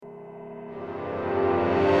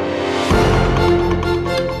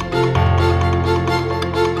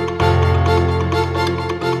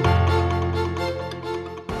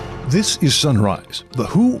This is Sunrise, the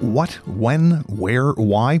who, what, when, where,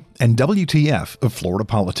 why, and WTF of Florida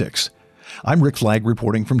politics. I'm Rick Flagg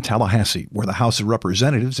reporting from Tallahassee, where the House of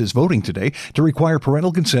Representatives is voting today to require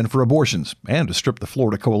parental consent for abortions and to strip the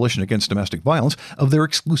Florida Coalition Against Domestic Violence of their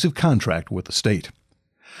exclusive contract with the state.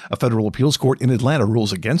 A federal appeals court in Atlanta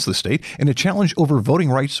rules against the state in a challenge over voting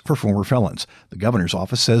rights for former felons. The governor's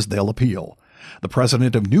office says they'll appeal. The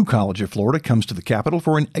president of New College of Florida comes to the Capitol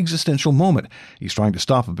for an existential moment. He's trying to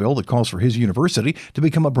stop a bill that calls for his university to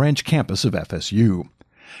become a branch campus of FSU.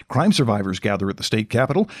 Crime survivors gather at the state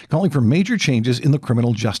capitol, calling for major changes in the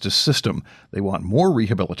criminal justice system. They want more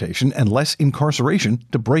rehabilitation and less incarceration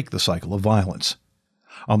to break the cycle of violence.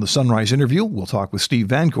 On the Sunrise interview, we'll talk with Steve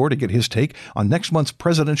Vancour to get his take on next month's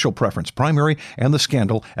presidential preference primary and the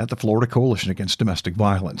scandal at the Florida Coalition Against Domestic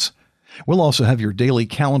Violence. We'll also have your daily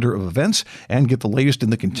calendar of events and get the latest in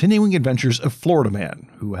the continuing adventures of Florida Man,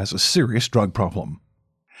 who has a serious drug problem.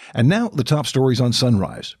 And now, the top stories on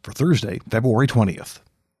Sunrise for Thursday, February 20th.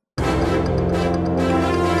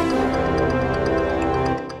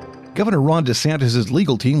 Governor Ron DeSantis'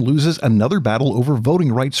 legal team loses another battle over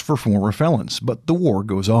voting rights for former felons, but the war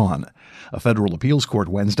goes on. A federal appeals court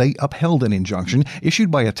Wednesday upheld an injunction issued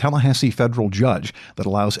by a Tallahassee federal judge that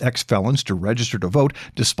allows ex-felons to register to vote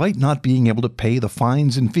despite not being able to pay the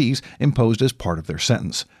fines and fees imposed as part of their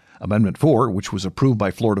sentence. Amendment 4, which was approved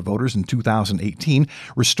by Florida voters in 2018,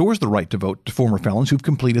 restores the right to vote to former felons who've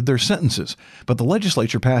completed their sentences. But the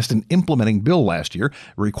legislature passed an implementing bill last year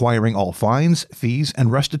requiring all fines, fees,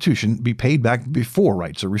 and restitution be paid back before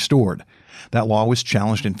rights are restored. That law was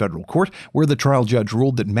challenged in federal court, where the trial judge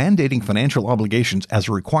ruled that mandating financial obligations as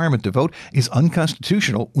a requirement to vote is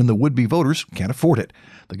unconstitutional when the would-be voters can't afford it.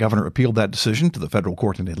 The governor appealed that decision to the federal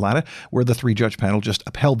court in Atlanta, where the three-judge panel just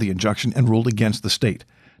upheld the injunction and ruled against the state.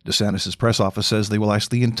 DeSantis' press office says they will ask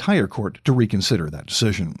the entire court to reconsider that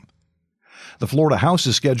decision. The Florida House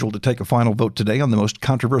is scheduled to take a final vote today on the most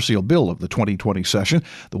controversial bill of the 2020 session,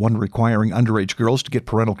 the one requiring underage girls to get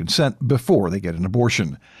parental consent before they get an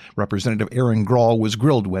abortion. Representative Erin Grahl was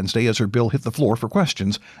grilled Wednesday as her bill hit the floor for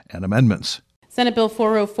questions and amendments. Senate Bill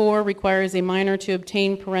 404 requires a minor to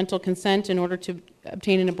obtain parental consent in order to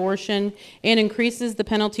obtain an abortion and increases the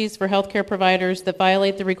penalties for healthcare providers that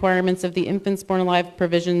violate the requirements of the Infants Born Alive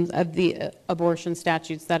provisions of the abortion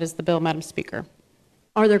statutes. That is the bill, Madam Speaker.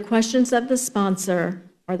 Are there questions of the sponsor?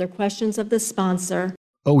 Are there questions of the sponsor?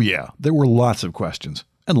 Oh yeah, there were lots of questions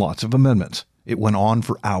and lots of amendments. It went on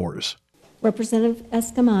for hours. Representative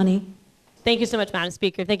Escamani. Thank you so much, Madam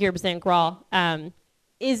Speaker. Thank you, Representative Grahl.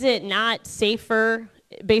 Is it not safer,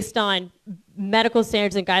 based on medical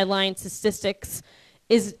standards and guidelines, statistics,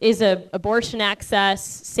 is abortion access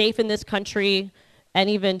safe in this country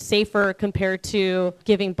and even safer compared to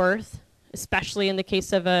giving birth, especially in the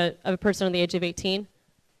case of a person under the age of 18?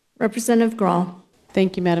 Representative Grahl.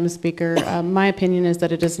 Thank you, Madam Speaker. My opinion is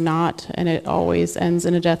that it is not, and it always ends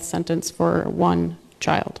in a death sentence for one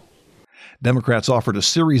child. Democrats offered a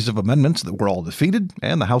series of amendments that were all defeated,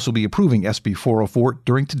 and the House will be approving SB 404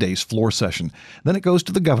 during today's floor session. Then it goes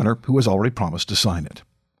to the governor, who has already promised to sign it.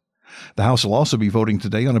 The House will also be voting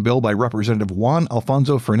today on a bill by Representative Juan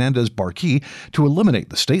Alfonso Fernandez Barquí to eliminate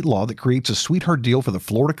the state law that creates a sweetheart deal for the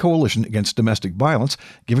Florida Coalition Against Domestic Violence,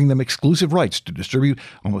 giving them exclusive rights to distribute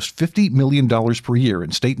almost $50 million per year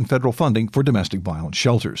in state and federal funding for domestic violence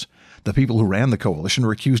shelters. The people who ran the coalition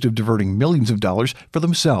are accused of diverting millions of dollars for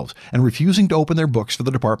themselves and refusing to open their books for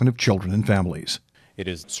the Department of Children and Families. It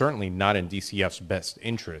is certainly not in DCF's best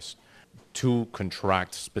interest to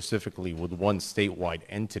contract specifically with one statewide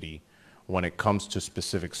entity when it comes to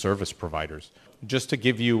specific service providers. Just to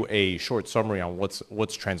give you a short summary on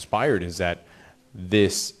what's transpired is that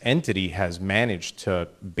this entity has managed to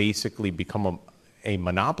basically become a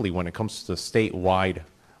monopoly when it comes to statewide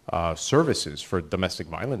services for domestic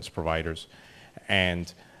violence providers.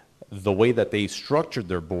 And the way that they structured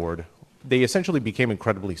their board, they essentially became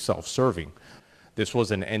incredibly self-serving. This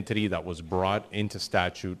was an entity that was brought into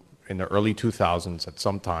statute in the early 2000s at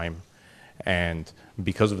some time, and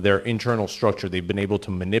because of their internal structure, they've been able to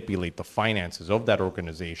manipulate the finances of that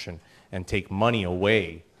organization and take money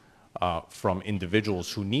away from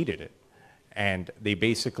individuals who needed it. And they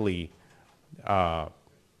basically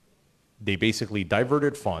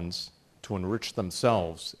diverted funds to enrich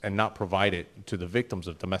themselves and not provide it to the victims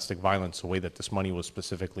of domestic violence the way that this money was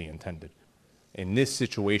specifically intended. In this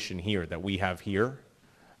situation here that we have here,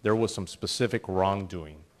 there was some specific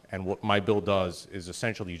wrongdoing. And what my bill does is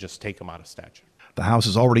essentially just take them out of statute. The House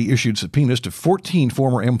has already issued subpoenas to 14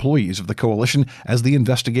 former employees of the coalition as the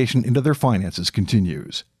investigation into their finances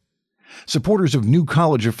continues. Supporters of New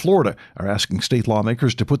College of Florida are asking state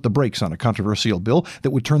lawmakers to put the brakes on a controversial bill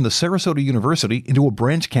that would turn the Sarasota University into a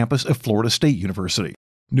branch campus of Florida State University.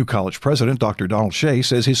 New College President Dr. Donald Shea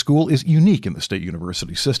says his school is unique in the state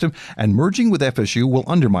university system, and merging with FSU will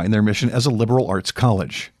undermine their mission as a liberal arts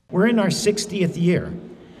college. We're in our 60th year,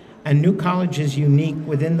 and New College is unique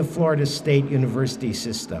within the Florida State University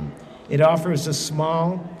system. It offers a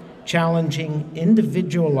small, challenging,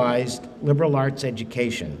 individualized liberal arts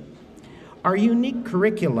education. Our unique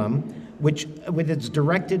curriculum, which with its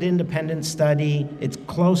directed independent study, its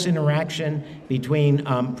close interaction between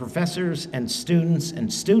professors and students,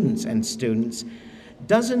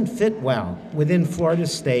 doesn't fit well within Florida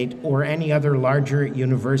State or any other larger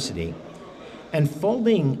university. And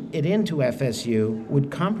folding it into FSU would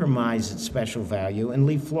compromise its special value and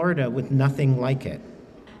leave Florida with nothing like it.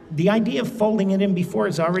 The idea of folding it in before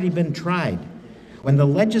has already been tried. When the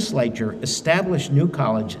legislature established New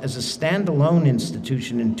College as a standalone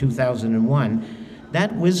institution in 2001,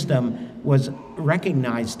 that wisdom was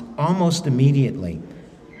recognized almost immediately.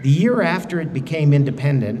 The year after it became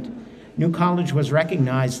independent, New College was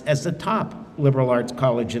recognized as the top liberal arts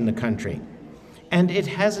college in the country. And it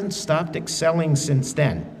hasn't stopped excelling since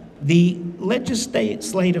then. The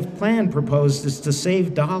legislative plan proposed is to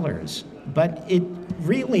save dollars, but it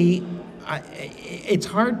really it's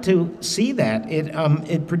hard to see that.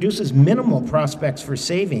 It produces minimal prospects for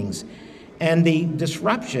savings, and the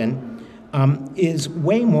disruption is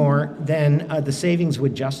way more than the savings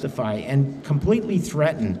would justify and completely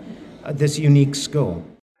threaten this unique school.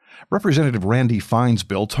 Representative Randy Fine's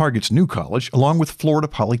bill targets New College along with Florida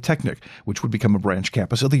Polytechnic, which would become a branch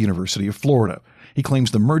campus of the University of Florida. He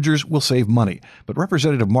claims the mergers will save money, but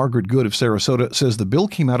Representative Margaret Good of Sarasota says the bill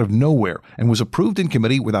came out of nowhere and was approved in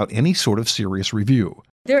committee without any sort of serious review.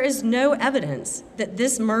 There is no evidence that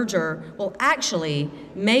this merger will actually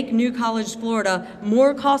make New College Florida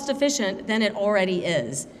more cost efficient than it already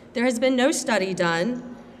is. There has been no study done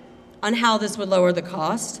on how this would lower the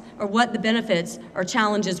cost or what the benefits or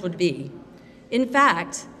challenges would be. In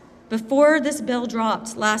fact, before this bill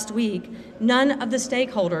dropped last week, none of the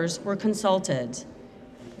stakeholders were consulted.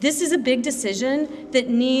 This is a big decision that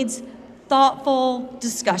needs thoughtful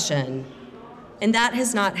discussion, and that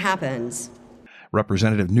has not happened.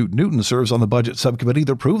 Representative Newt Newton serves on the Budget Subcommittee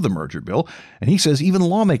that approved the merger bill, and he says even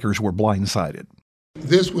lawmakers were blindsided.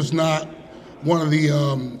 This was not one of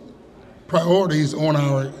the priorities on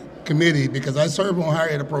our committee because I serve on higher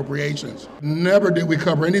ed appropriations. Never did we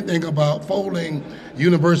cover anything about folding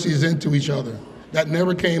universities into each other. That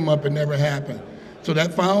never came up and never happened. So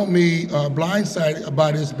that found me blindsided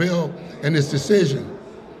by this bill and this decision.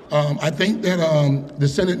 I think that the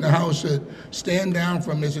Senate and the House should stand down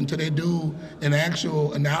from this until they do an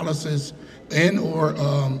actual analysis and or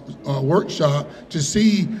workshop to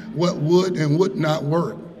see what would and would not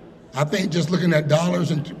work. I think just looking at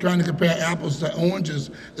dollars and trying to compare apples to oranges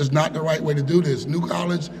is not the right way to do this. New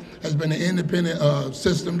College has been an independent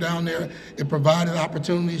system down there. It provided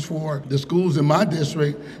opportunities for the schools in my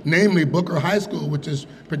district, namely Booker High School, which is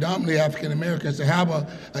predominantly African Americans, to have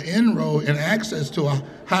an inroad and access to a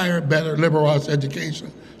higher, better liberal arts education.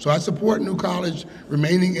 So I support New College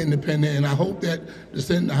remaining independent, and I hope that the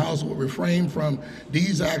Senate and the House will refrain from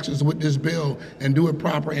these actions with this bill and do it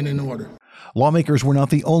proper and in order. Lawmakers were not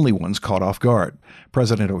the only ones caught off guard.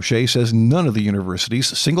 President O'Shea says none of the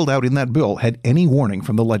universities singled out in that bill had any warning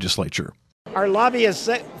from the legislature. Our lobbyists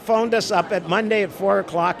phoned us up at Monday at 4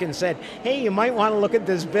 o'clock and said, hey, you might want to look at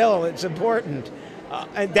this bill. It's important.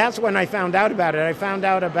 And that's when I found out about it. I found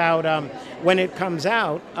out about when it comes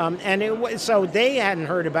out, so they hadn't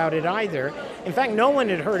heard about it either. In fact, no one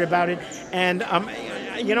had heard about it. And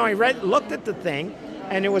I looked at the thing,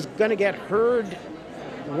 and it was going to get heard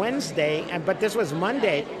Wednesday, but this was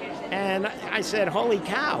Monday, and I said, holy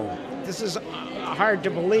cow, this is hard to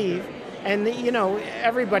believe. And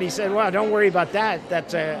everybody said, well, don't worry about that,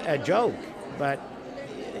 that's a joke. But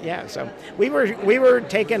yeah, so we were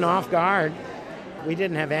taken off guard. We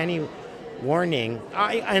didn't have any warning.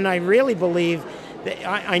 I really believe that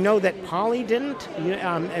I know that Poly didn't,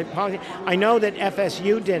 I know that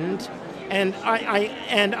FSU didn't, and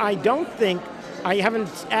I don't think, I haven't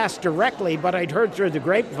asked directly, but I'd heard through the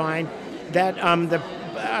grapevine that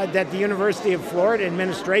that the University of Florida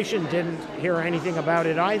administration didn't hear anything about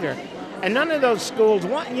it either. And none of those schools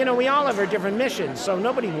want, we all have our different missions, so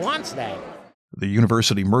nobody wants that. The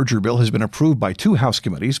university merger bill has been approved by 2 House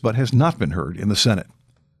committees, but has not been heard in the Senate.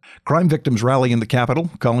 Crime victims rally in the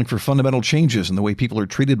Capitol, calling for fundamental changes in the way people are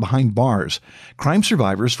treated behind bars. Crime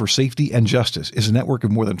Survivors for Safety and Justice is a network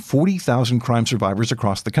of more than 40,000 crime survivors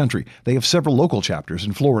across the country. They have several local chapters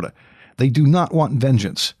in Florida. They do not want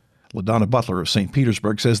vengeance. LaDonna Butler of St.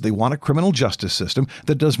 Petersburg says they want a criminal justice system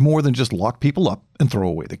that does more than just lock people up and throw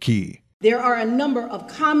away the key. There are a number of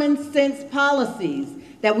common sense policies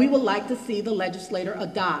that we would like to see the legislator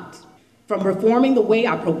adopt, from reforming the way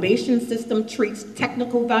our probation system treats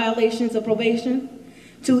technical violations of probation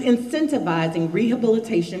to incentivizing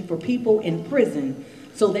rehabilitation for people in prison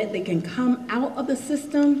so that they can come out of the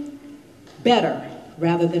system better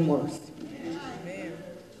rather than worse.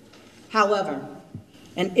 However,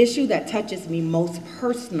 an issue that touches me most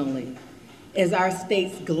personally is our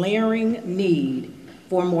state's glaring need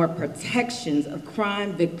for more protections of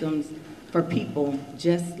crime victims for people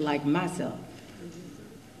just like myself.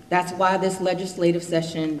 That's why this legislative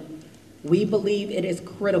session, we believe it is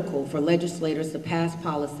critical for legislators to pass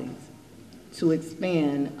policies to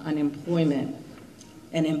expand unemployment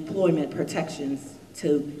and employment protections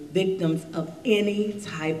to victims of any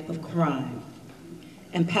type of crime,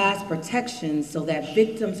 and pass protections so that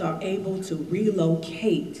victims are able to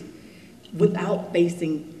relocate without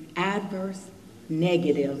facing adverse,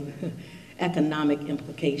 negative economic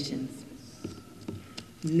implications.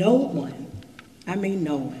 No one, I mean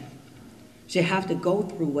no one, should have to go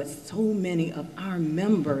through what so many of our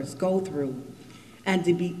members go through and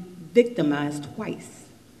to be victimized twice.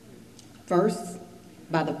 First,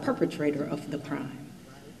 by the perpetrator of the crime,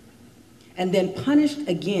 and then punished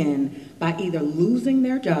again by either losing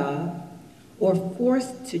their job or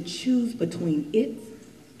forced to choose between it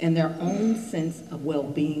and their own sense of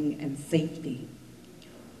well-being and safety,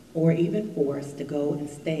 or even forced to go and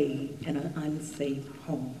stay in an unsafe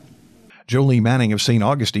home. Jolie Manning of St.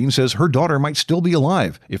 Augustine says her daughter might still be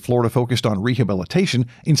alive if Florida focused on rehabilitation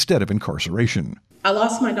instead of incarceration. I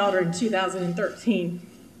lost my daughter in 2013.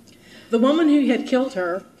 The woman who had killed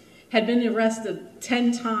her had been arrested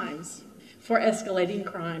 10 times for escalating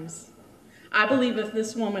crimes. I believe if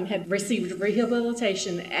this woman had received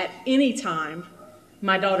rehabilitation at any time,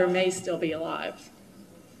 my daughter may still be alive.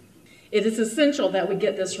 It is essential that we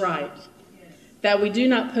get this right, that we do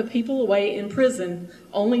not put people away in prison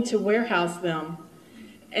only to warehouse them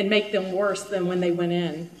and make them worse than when they went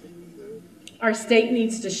in. Our state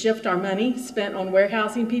needs to shift our money spent on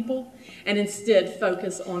warehousing people and instead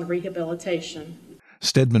focus on rehabilitation.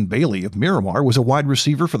 Stedman Bailey of Miramar was a wide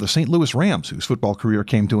receiver for the St. Louis Rams, whose football career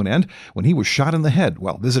came to an end when he was shot in the head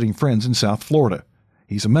while visiting friends in South Florida.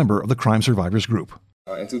 He's a member of the Crime Survivors Group.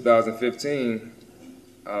 In 2015,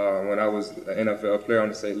 when I was an NFL player on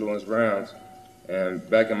the St. Louis Rams, and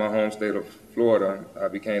back in my home state of Florida, I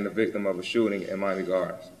became the victim of a shooting in Miami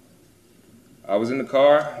Gardens. I was in the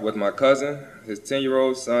car with my cousin, his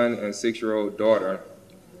 10-year-old son and 6-year-old daughter,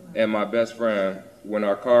 and my best friend when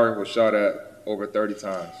our car was shot at over 30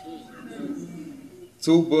 times.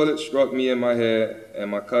 2 bullets struck me in my head,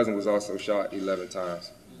 and my cousin was also shot 11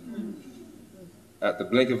 times. At the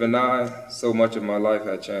blink of an eye, so much of my life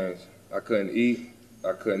had changed. I couldn't eat,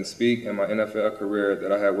 I couldn't speak, and my NFL career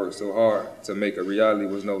that I had worked so hard to make a reality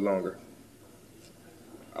was no longer.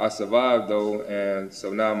 I survived though, and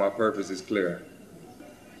so now my purpose is clear.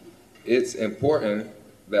 It's important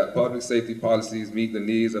that public safety policies meet the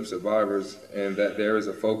needs of survivors and that there is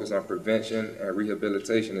a focus on prevention and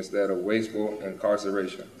rehabilitation instead of wasteful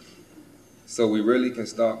incarceration, so we really can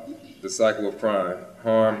stop the cycle of crime,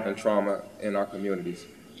 harm, and trauma in our communities.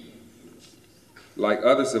 Like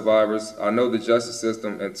other survivors, I know the justice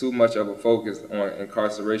system and too much of a focus on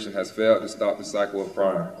incarceration has failed to stop the cycle of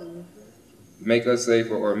crime, make us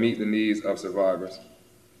safer, or meet the needs of survivors.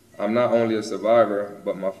 I'm not only a survivor,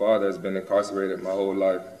 but my father has been incarcerated my whole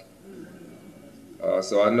life.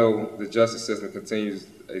 So I know the justice system continues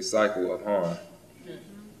a cycle of harm.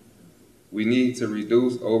 We need to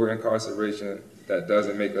reduce over-incarceration that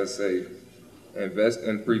doesn't make us safe, invest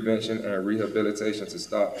in prevention and rehabilitation to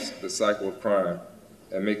stop the cycle of crime,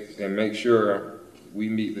 and make sure we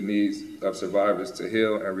meet the needs of survivors to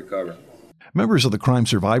heal and recover. Members of the Crime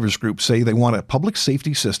Survivors Group say they want a public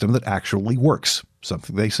safety system that actually works,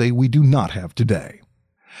 something they say we do not have today.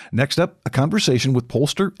 Next up, a conversation with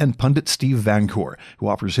pollster and pundit Steve Vancour, who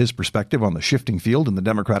offers his perspective on the shifting field in the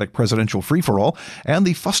Democratic presidential free-for-all and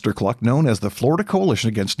the fustercluck known as the Florida Coalition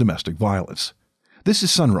Against Domestic Violence. This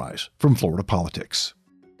is Sunrise from Florida Politics.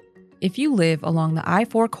 If you live along the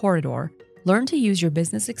I-4 corridor, learn to use your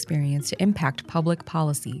business experience to impact public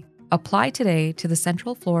policy. Apply today to the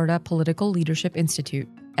Central Florida Political Leadership Institute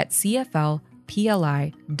at cflpli.org.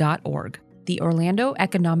 The Orlando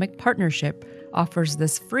Economic Partnership offers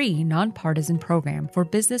this free, nonpartisan program for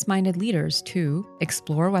business-minded leaders to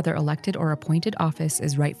explore whether elected or appointed office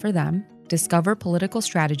is right for them, discover political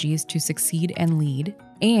strategies to succeed and lead,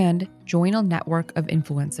 and join a network of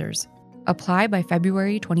influencers. Apply by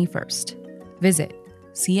February 21st. Visit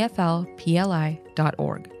cflpli.org.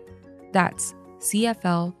 That's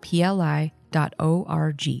cflpli.org.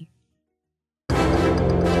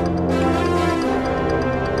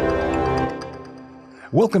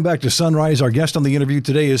 Welcome back to Sunrise. Our guest on the interview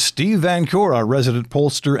today is Steve Van Cour, our resident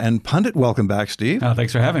pollster and pundit. Welcome back, Steve. Oh,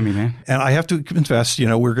 thanks for having me, man. And I have to confess,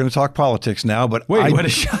 we're going to talk politics now, but wait, what a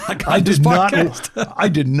shock! I did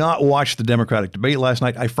not watch the Democratic debate last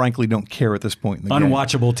night. I frankly don't care at this point in the game.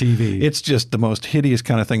 Unwatchable TV. It's just the most hideous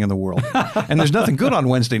kind of thing in the world. And there's nothing good on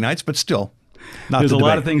Wednesday nights, but still, there's a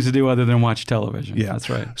lot of things to do other than watch television. Yeah, that's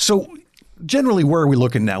right. So, generally, where are we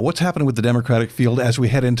looking now? What's happening with the Democratic field as we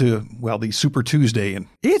head into, the Super Tuesday? And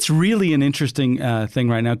it's really an interesting thing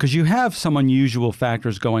right now because you have some unusual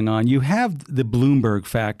factors going on. You have the Bloomberg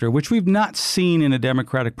factor, which we've not seen in a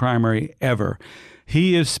Democratic primary ever.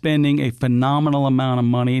 He is spending a phenomenal amount of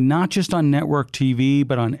money, not just on network TV,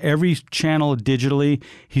 but on every channel digitally.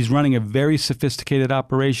 He's running a very sophisticated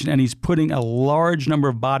operation, and he's putting a large number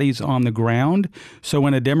of bodies on the ground. So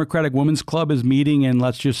when a Democratic Women's Club is meeting in,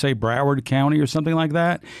 let's just say, Broward County or something like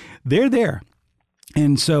that, they're there.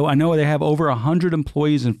 And so I know they have over 100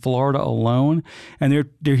 employees in Florida alone, and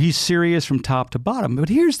he's serious from top to bottom. But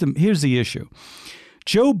here's the issue.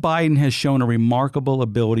 Joe Biden has shown a remarkable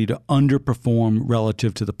ability to underperform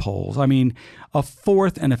relative to the polls. I mean, a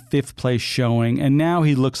 4th and a 5th place showing, and now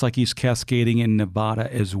he looks like he's cascading in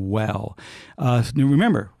Nevada as well.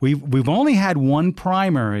 Remember, we've only had one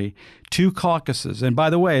primary, 2 caucuses. And by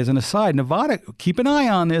the way, as an aside, Nevada, keep an eye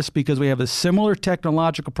on this because we have a similar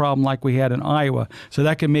technological problem like we had in Iowa, so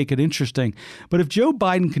that can make it interesting. But if Joe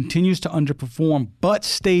Biden continues to underperform but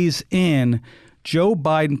stays in, Joe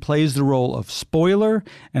Biden plays the role of spoiler,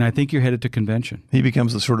 and I think you're headed to convention. He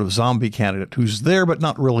becomes the sort of zombie candidate who's there but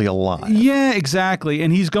not really alive. Yeah, exactly.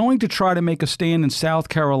 And he's going to try to make a stand in South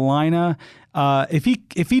Carolina. If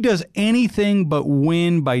he does anything but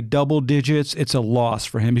win by double digits, it's a loss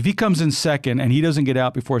for him. If he comes in second and he doesn't get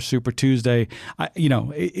out before Super Tuesday,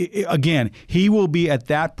 again, he will be at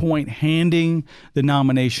that point handing the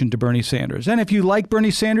nomination to Bernie Sanders. And if you like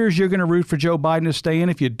Bernie Sanders, you're going to root for Joe Biden to stay in.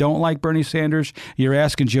 If you don't like Bernie Sanders, you're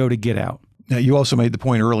asking Joe to get out. Now, you also made the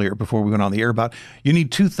point earlier before we went on the air about you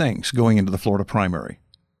need 2 things going into the Florida primary.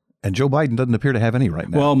 And Joe Biden doesn't appear to have any right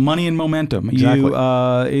now. Well, money and momentum. Exactly.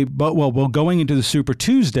 Going into the Super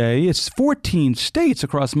Tuesday, it's 14 states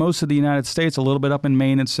across most of the United States, a little bit up in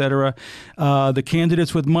Maine, et cetera. The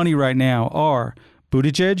candidates with money right now are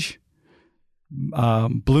Buttigieg,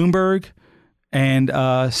 Bloomberg,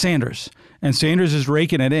 and Sanders. And Sanders is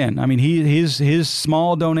raking it in. I mean, his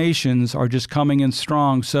small donations are just coming in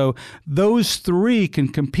strong. So those 3 can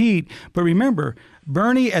compete. But remember,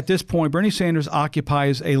 Bernie Sanders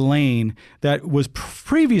occupies a lane that was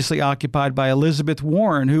previously occupied by Elizabeth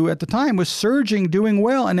Warren, who at the time was surging, doing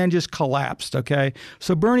well, and then just collapsed, okay?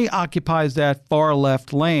 So Bernie occupies that far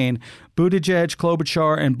left lane. Buttigieg,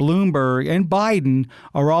 Klobuchar, and Bloomberg and Biden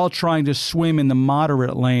are all trying to swim in the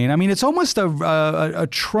moderate lane. I mean, it's almost a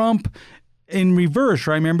Trump in reverse,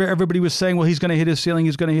 right? Remember, everybody was saying, well, he's going to hit his ceiling,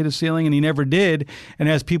 and he never did. And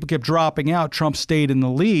as people kept dropping out, Trump stayed in the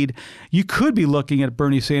lead. You could be looking at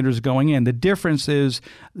Bernie Sanders going in. The difference is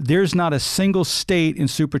there's not a single state in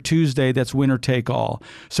Super Tuesday that's winner take all.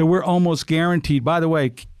 So we're almost guaranteed. By the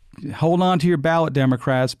way, hold on to your ballot,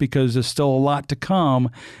 Democrats, because there's still a lot to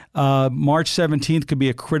come. March 17th could be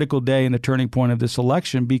a critical day in the turning point of this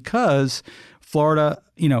election because Florida,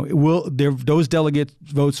 those delegate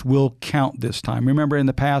votes will count this time. Remember, in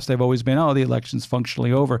the past, they've always been, the election's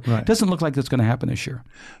functionally over. Right. It doesn't look like that's going to happen this year.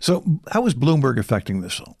 So how is Bloomberg affecting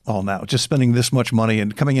this all now? Just spending this much money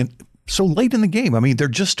and coming in so late in the game. I mean, they're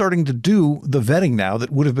just starting to do the vetting now that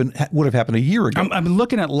would have happened a year ago. I've been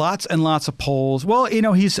looking at lots and lots of polls. Well,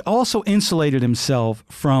 he's also insulated himself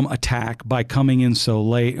from attack by coming in so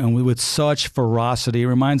late and with such ferocity. It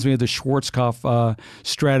reminds me of the Schwarzkopf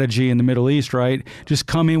strategy in the Middle East, right? Just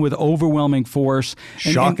come in with overwhelming force.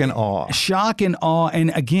 Shock and awe. Shock and awe.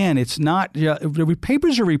 And again, it's not, the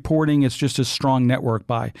papers are reporting it's just a strong network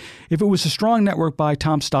buy. If it was a strong network buy,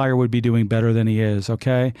 Tom Steyer would be doing better than he is,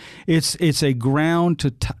 okay? It's a ground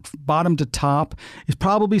to bottom to top. It's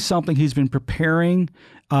probably something he's been preparing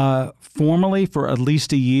formally for at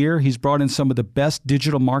least a year. He's brought in some of the best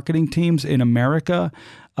digital marketing teams in America.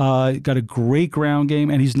 Got a great ground game,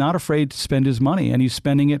 and he's not afraid to spend his money, and he's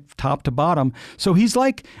spending it top to bottom. So he's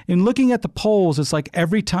like, in looking at the polls, it's like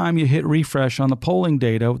every time you hit refresh on the polling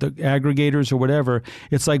data, the aggregators or whatever,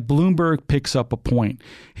 it's like Bloomberg picks up a point.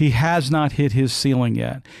 He has not hit his ceiling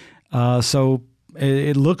yet. So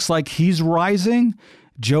it looks like he's rising.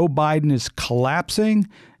 Joe Biden is collapsing.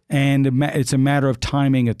 And it's a matter of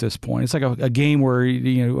timing at this point. It's like a game where,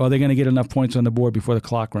 are they going to get enough points on the board before the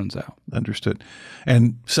clock runs out? Understood.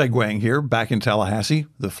 And segueing here, back in Tallahassee,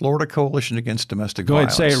 the Florida Coalition Against Domestic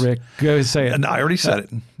Violence. Go ahead, say it, Rick. Go ahead, say it. And I already said it.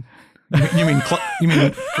 You mean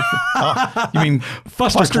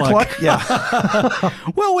Fuster Cluck? Yeah.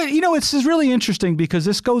 Well, this is really interesting because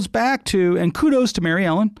this goes back to, and kudos to Mary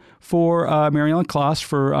Ellen Kloss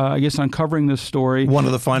for, uncovering this story. One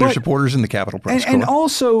of the finest reporters in the Capitol Press Corps. And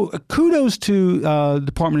also kudos to the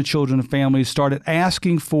Department of Children and Families started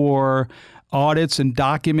asking for audits and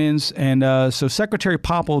documents. And so Secretary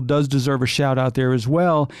Popple does deserve a shout out there as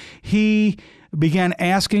well. He began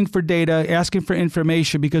asking for data, asking for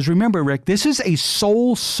information, because remember, Rick, this is a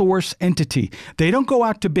sole source entity. They don't go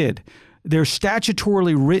out to bid. They're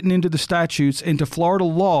statutorily written into the statutes, into Florida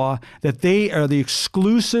law, that they are the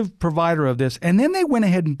exclusive provider of this. And then they went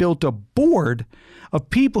ahead and built a board of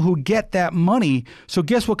people who get that money. So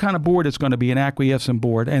guess what kind of board it's going to be? An acquiescent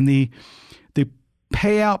board. And the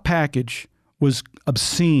payout package was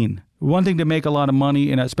obscene. One thing to make a lot of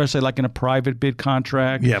money, especially like in a private bid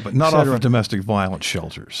contract. Yeah, but not off of domestic violence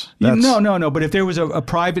shelters. No. But if there was a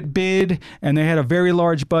private bid and they had a very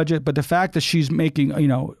large budget, but the fact that she's making,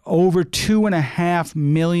 over $2.5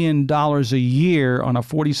 million a year on a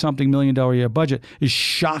 $40-something million a year budget is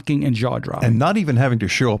shocking and jaw-dropping. And not even having to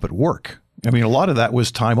show up at work. I mean, a lot of that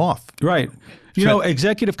was time off. Right.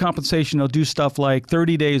 Executive compensation, they'll do stuff like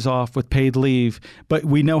 30 days off with paid leave, but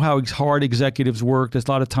we know how hard executives work. There's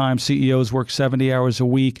a lot of times CEOs work 70 hours a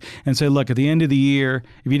week and say, look, at the end of the year,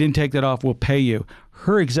 if you didn't take that off, we'll pay you.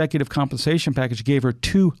 Her executive compensation package gave her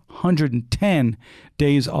 210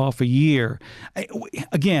 days off a year.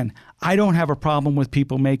 Again, I don't have a problem with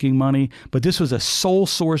people making money, but this was a sole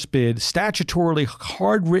source bid, statutorily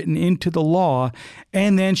hard written into the law,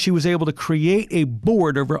 and then she was able to create a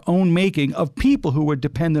board of her own making of people who were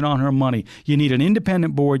dependent on her money. You need an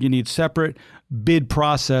independent board, you need separate bid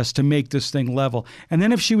process to make this thing level. And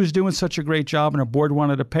then if she was doing such a great job and her board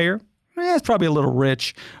wanted to pay her, it's probably a little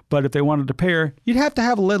rich, but if they wanted to pay her, you'd have to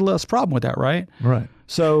have a little less problem with that, right? Right.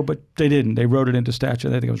 So, but they didn't. They wrote it into statute.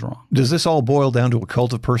 I think it was wrong. Does this all boil down to a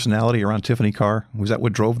cult of personality around Tiffany Carr? Was that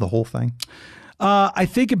what drove the whole thing? I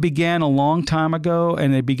think it began a long time ago,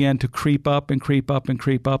 and they began to creep up and creep up and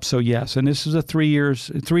creep up. So yes, and this was 3 years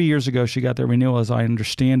ago she got the renewal, as I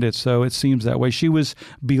understand it. So it seems that way. She was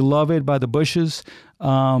beloved by the Bushes.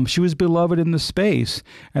 She was beloved in the space,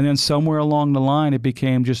 and then somewhere along the line, it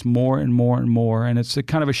became just more and more and more. And it's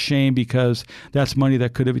kind of a shame because that's money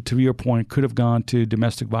that could have, to your point, could have gone to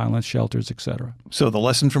domestic violence shelters, et cetera. So the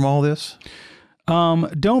lesson from all this?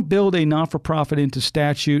 Don't build a not-for-profit into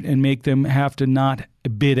statute and make them have to not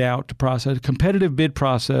bid out to process. A competitive bid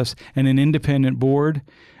process and an independent board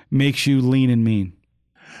makes you lean and mean.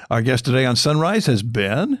 Our guest today on Sunrise has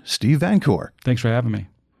been Steve Vancour. Thanks for having me.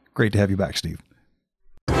 Great to have you back, Steve.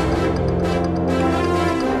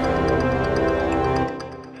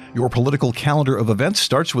 Your political calendar of events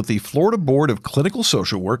starts with the Florida Board of Clinical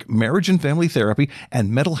Social Work, Marriage and Family Therapy, and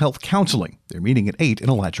Mental Health Counseling. They're meeting at 8 in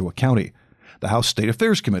Alachua County. The House State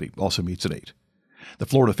Affairs Committee also meets at 8. The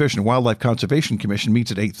Florida Fish and Wildlife Conservation Commission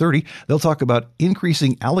meets at 8:30. They'll talk about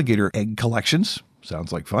increasing alligator egg collections.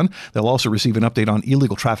 Sounds like fun. They'll also receive an update on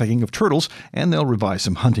illegal trafficking of turtles, and they'll revise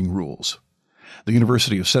some hunting rules. The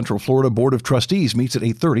University of Central Florida Board of Trustees meets at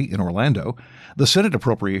 8:30 in Orlando. The Senate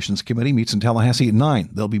Appropriations Committee meets in Tallahassee at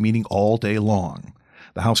 9. They'll be meeting all day long.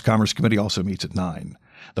 The House Commerce Committee also meets at 9.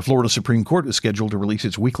 The Florida Supreme Court is scheduled to release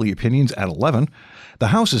its weekly opinions at 11. The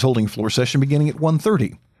House is holding floor session beginning at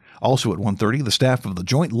 1:30. Also at 1:30, the staff of the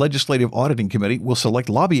Joint Legislative Auditing Committee will select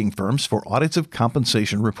lobbying firms for audits of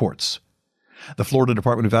compensation reports. The Florida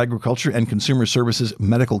Department of Agriculture and Consumer Services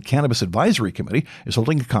Medical Cannabis Advisory Committee is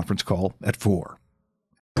holding a conference call at 4.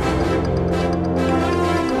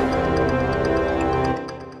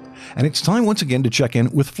 And it's time once again to check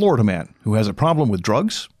in with Florida Man, who has a problem with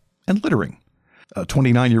drugs and littering. A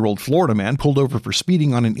 29-year-old Florida man pulled over for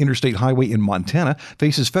speeding on an interstate highway in Montana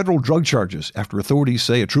faces federal drug charges after authorities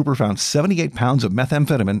say a trooper found 78 pounds of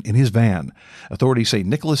methamphetamine in his van. Authorities say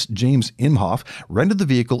Nicholas James Imhoff rented the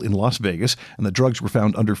vehicle in Las Vegas, and the drugs were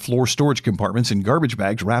found under floor storage compartments in garbage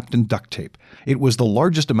bags wrapped in duct tape. It was the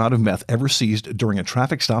largest amount of meth ever seized during a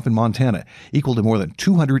traffic stop in Montana, equal to more than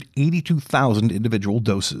 282,000 individual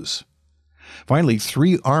doses. Finally,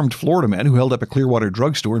 3 armed Florida men who held up a Clearwater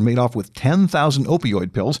drugstore and made off with 10,000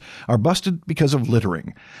 opioid pills are busted because of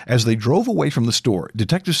littering. As they drove away from the store,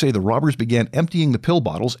 detectives say the robbers began emptying the pill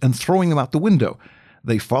bottles and throwing them out the window.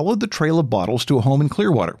 They followed the trail of bottles to a home in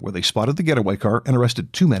Clearwater, where they spotted the getaway car and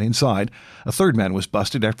arrested 2 men inside. A 3rd man was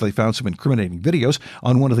busted after they found some incriminating videos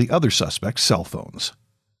on one of the other suspects' cell phones.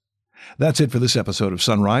 That's it for this episode of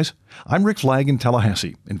Sunrise. I'm Rick Flagg in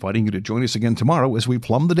Tallahassee, inviting you to join us again tomorrow as we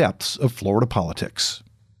plumb the depths of Florida politics.